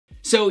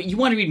So you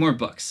want to read more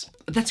books.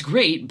 That's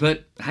great,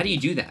 but how do you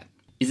do that?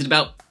 Is it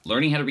about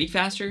learning how to read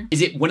faster?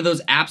 Is it one of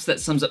those apps that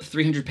sums up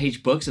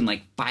 300-page books in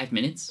like 5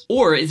 minutes?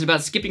 Or is it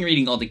about skipping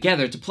reading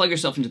altogether to plug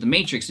yourself into the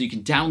matrix so you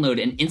can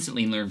download and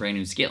instantly learn brand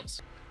new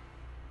skills?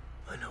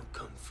 I know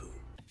Kung Fu.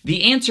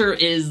 The answer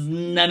is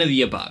none of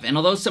the above. And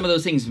although some of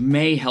those things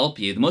may help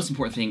you, the most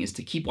important thing is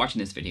to keep watching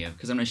this video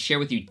because I'm going to share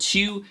with you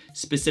 2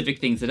 specific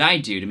things that I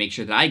do to make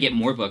sure that I get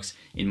more books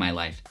in my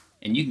life.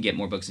 And you can get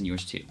more books in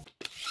yours too.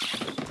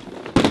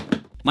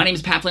 My name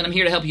is Flynn. I'm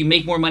here to help you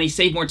make more money,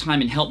 save more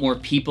time, and help more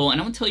people. And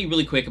I want to tell you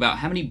really quick about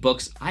how many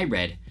books I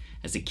read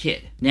as a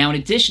kid. Now, in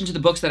addition to the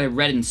books that I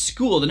read in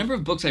school, the number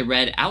of books I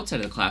read outside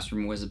of the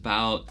classroom was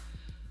about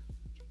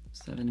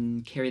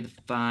 7, carry the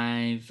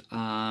 5,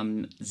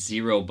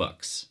 0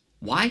 books.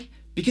 Why?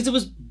 Because it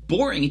was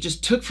boring. It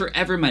just took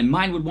forever. My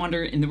mind would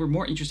wander, and there were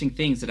more interesting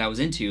things that I was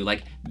into,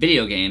 like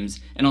video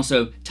games, and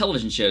also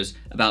television shows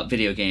about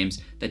video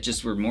games that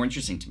just were more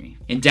interesting to me.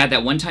 And Dad,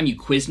 that one time you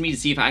quizzed me to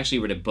see if I actually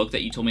read a book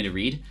that you told me to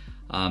read,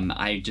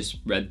 I just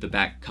read the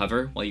back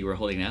cover while you were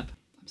holding it up.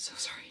 I'm so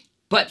sorry.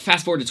 But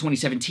fast forward to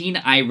 2017,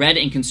 I read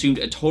and consumed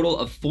a total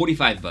of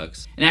 45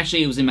 books. And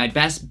actually, it was in my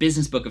best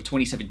business book of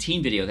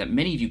 2017 video that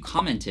many of you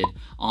commented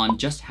on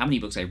just how many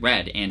books I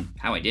read and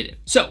how I did it.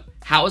 So,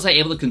 how was I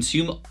able to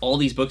consume all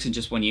these books in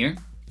just 1 year?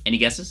 Any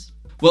guesses?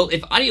 Well, if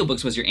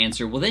audiobooks was your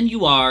answer, well then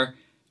you are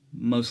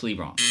mostly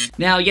wrong.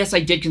 Now, yes, I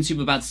did consume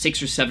about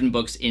 6 or 7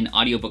 books in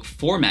audiobook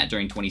format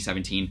during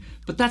 2017,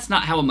 but that's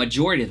not how a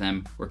majority of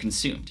them were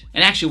consumed.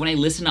 And actually, when I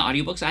listen to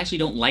audiobooks, I actually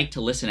don't like to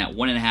listen at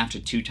 1.5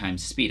 to 2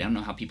 times speed. I don't know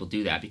how people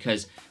do that,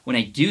 because when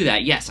I do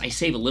that, yes, I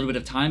save a little bit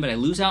of time, but I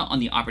lose out on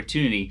the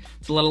opportunity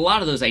to let a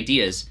lot of those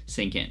ideas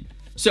sink in.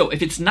 So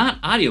if it's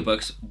not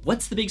audiobooks,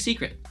 what's the big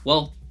secret?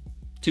 Well,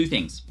 2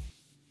 things.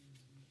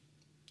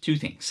 2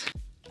 things.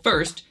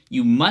 First,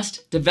 you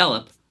must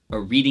develop a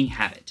reading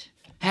habit.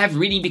 Have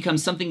reading become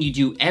something you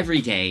do every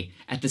day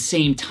at the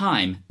same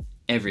time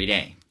every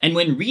day. And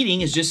when reading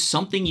is just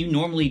something you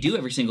normally do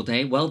every single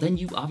day, well, then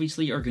you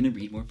obviously are going to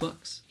read more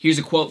books. Here's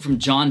a quote from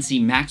John C.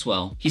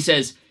 Maxwell. He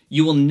says,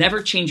 "You will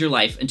never change your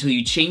life until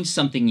you change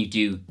something you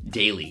do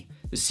daily.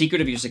 The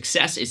secret of your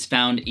success is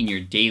found in your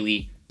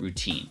daily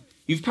routine."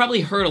 You've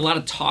probably heard a lot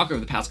of talk over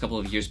the past couple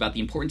of years about the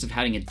importance of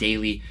having a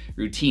daily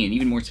routine,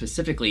 even more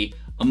specifically,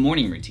 a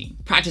morning routine.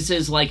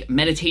 Practices like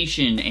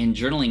meditation and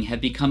journaling have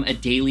become a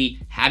daily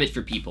habit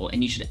for people,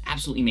 and you should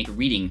absolutely make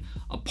reading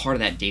a part of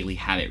that daily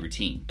habit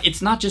routine.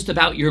 It's not just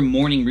about your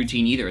morning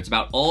routine either. It's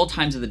about all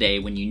times of the day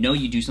when you know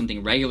you do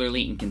something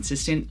regularly and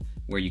consistent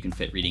where you can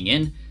fit reading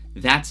in.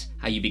 That's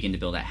how you begin to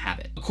build that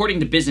habit. According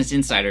to Business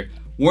Insider,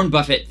 Warren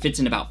Buffett fits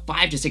in about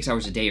 5 to 6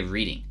 hours a day of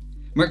reading.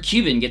 Mark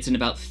Cuban gets in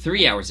about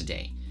 3 hours a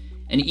day.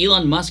 And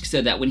Elon Musk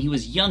said that when he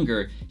was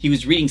younger, he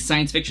was reading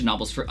science fiction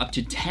novels for up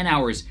to 10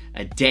 hours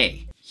a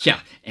day.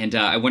 Yeah, and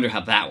I wonder how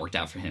that worked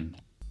out for him.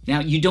 Now,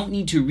 you don't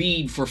need to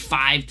read for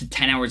 5 to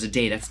 10 hours a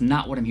day. That's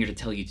not what I'm here to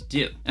tell you to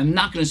do. I'm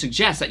not going to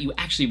suggest that you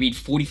actually read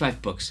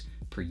 45 books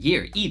per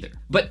year either.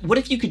 But what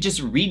if you could just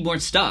read more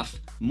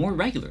stuff more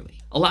regularly?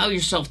 Allow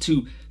yourself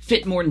to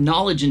fit more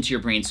knowledge into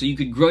your brain so you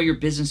could grow your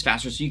business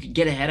faster, so you could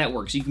get ahead at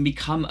work, so you can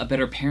become a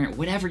better parent,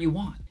 whatever you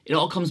want. It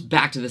all comes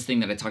back to this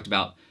thing that I talked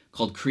about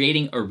called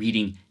creating a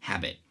reading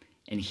habit.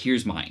 And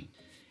here's mine.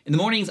 In the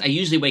mornings, I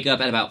usually wake up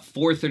at about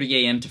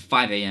 4:30 a.m. to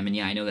 5 a.m. And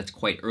yeah, I know that's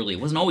quite early. It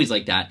wasn't always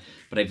like that,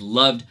 but I've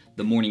loved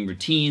the morning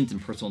routines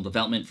and personal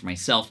development for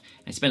myself.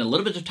 I spend a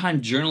little bit of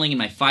time journaling in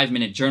my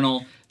 5-minute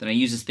journal. Then I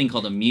use this thing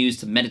called a muse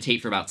to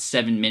meditate for about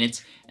 7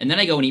 minutes. And then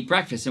I go and eat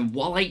breakfast. And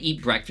while I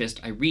eat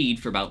breakfast, I read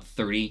for about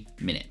 30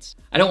 minutes.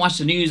 I don't watch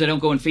the news. I don't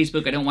go on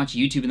Facebook. I don't watch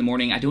YouTube in the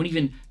morning. I don't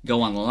even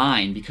go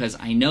online because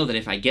I know that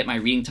if I get my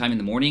reading time in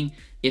the morning,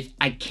 if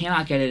I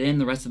cannot get it in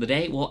the rest of the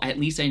day, well, at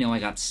least I know I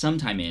got some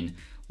time in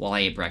while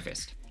I ate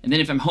breakfast. And then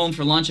if I'm home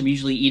for lunch, I'm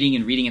usually eating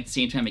and reading at the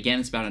same time. Again,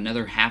 it's about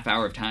another half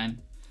hour of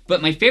time.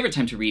 But my favorite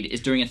time to read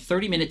is during a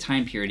 30-minute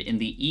time period in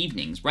the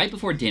evenings, right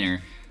before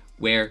dinner,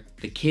 where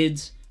the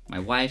kids, my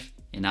wife,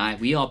 and I,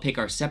 we all pick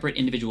our separate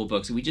individual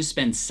books and we just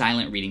spend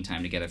silent reading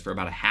time together for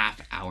about a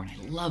half hour. And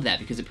I love that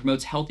because it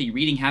promotes healthy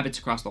reading habits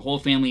across the whole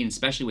family, and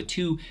especially with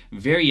 2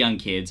 very young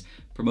kids,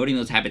 promoting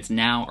those habits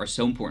now are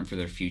so important for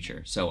their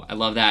future. So I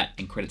love that,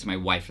 and credit to my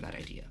wife for that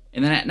idea.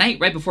 And then at night,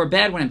 right before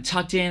bed, when I'm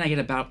tucked in, I get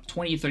about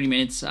 20 to 30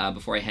 minutes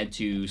before I head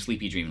to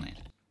sleepy dreamland.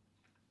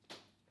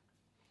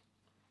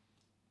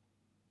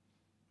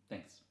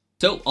 Thanks.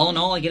 So all in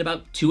all, I get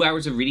about 2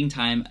 hours of reading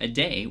time a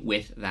day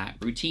with that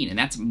routine, and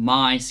that's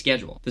my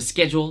schedule. The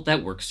schedule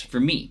that works for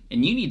me.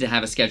 And you need to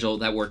have a schedule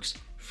that works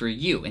for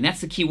you, and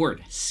that's the key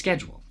word,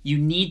 schedule. You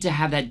need to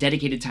have that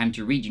dedicated time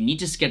to read. You need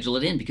to schedule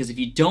it in, because if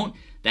you don't,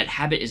 that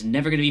habit is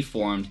never going to be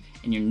formed,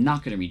 and you're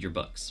not going to read your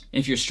books. And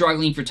if you're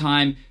struggling for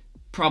time,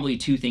 probably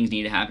 2 things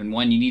need to happen.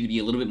 One, you need to be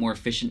a little bit more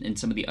efficient in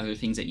some of the other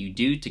things that you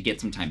do to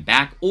get some time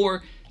back,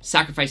 or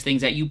sacrifice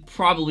things that you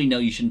probably know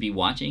you shouldn't be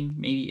watching,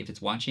 maybe if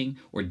it's watching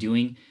or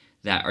doing,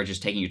 that are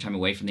just taking your time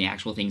away from the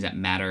actual things that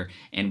matter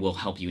and will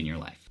help you in your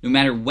life. No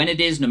matter when it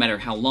is, no matter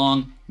how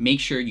long, make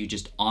sure you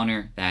just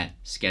honor that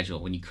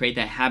schedule. When you create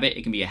that habit,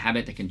 it can be a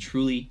habit that can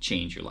truly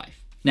change your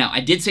life. Now,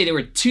 I did say there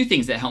were 2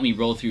 things that helped me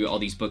roll through all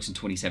these books in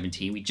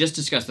 2017. We just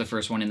discussed the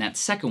first one, and that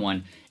second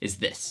one is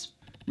this.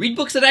 Read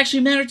books that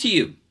actually matter to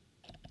you.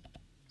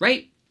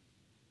 Right?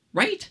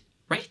 Right?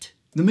 Right?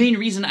 The main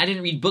reason I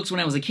didn't read books when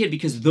I was a kid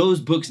because those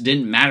books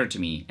didn't matter to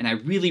me, and I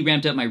really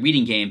ramped up my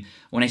reading game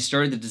when I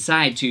started to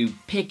decide to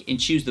pick and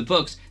choose the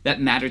books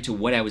that mattered to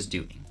what I was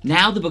doing.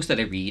 Now the books that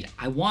I read,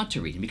 I want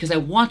to read, and because I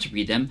want to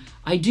read them,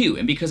 I do.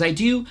 And because I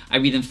do, I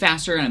read them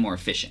faster and I'm more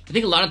efficient. I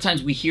think a lot of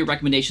times we hear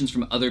recommendations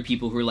from other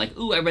people who are like,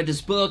 ooh, I read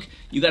this book,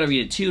 you gotta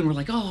read it too, and we're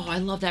like, oh, I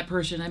love that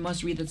person, I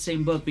must read that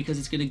same book because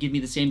it's gonna give me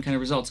the same kind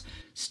of results.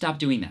 Stop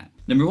doing that.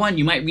 Number 1,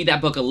 you might read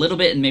that book a little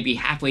bit and maybe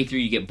halfway through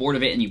you get bored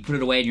of it and you put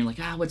it away and you're like,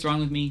 what's wrong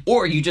with me?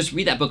 Or you just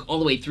read that book all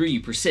the way through,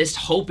 you persist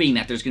hoping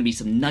that there's gonna be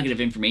some nugget of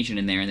information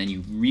in there, and then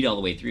you read all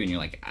the way through and you're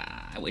like,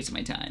 I wasted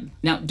my time.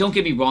 Now, don't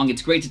get me wrong,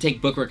 it's great to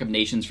take book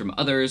recommendations from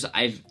others.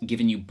 I've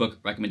given you book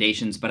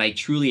recommendations, but I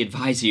truly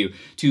advise you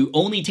to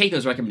only take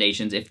those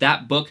recommendations if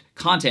that book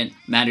content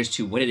matters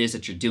to what it is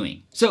that you're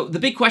doing. So the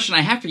big question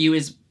I have for you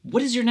is,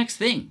 what is your next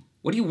thing?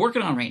 What are you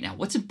working on right now?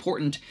 What's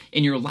important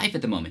in your life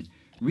at the moment?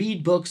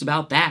 Read books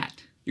about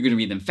that. You're gonna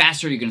read them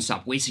faster, you're gonna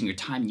stop wasting your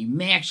time, and you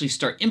may actually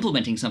start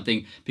implementing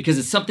something because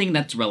it's something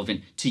that's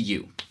relevant to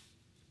you.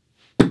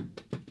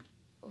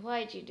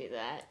 Why'd you do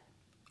that?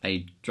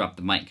 I dropped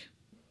the mic.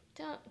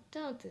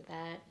 Don't do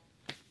that.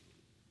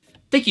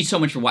 Thank you so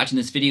much for watching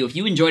this video. If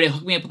you enjoyed it,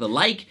 hook me up with a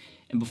like.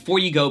 And before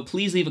you go,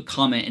 please leave a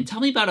comment and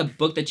tell me about a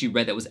book that you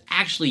read that was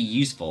actually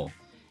useful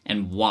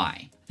and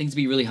why. I think it'd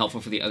be really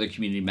helpful for the other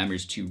community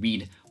members to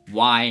read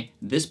why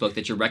this book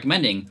that you're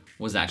recommending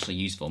was actually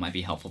useful. It might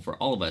be helpful for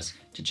all of us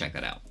to check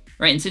that out.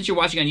 All right, and since you're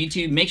watching on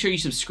YouTube, make sure you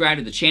subscribe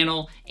to the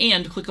channel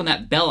and click on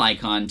that bell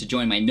icon to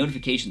join my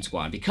notification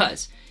squad,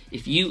 because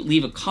if you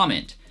leave a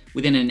comment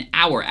within an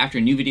hour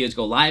after new videos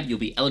go live, you'll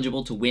be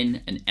eligible to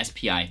win an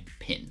SPI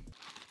pin.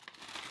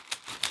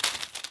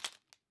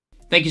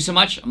 Thank you so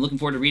much. I'm looking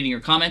forward to reading your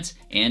comments,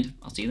 and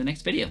I'll see you in the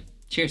next video.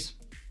 Cheers.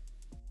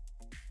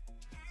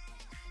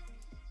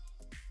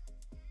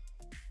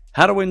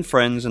 How to Win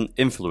Friends and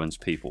Influence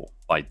People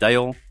by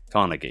Dale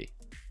Carnegie.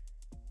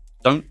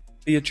 Don't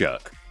be a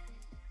jerk.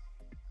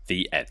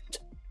 The end.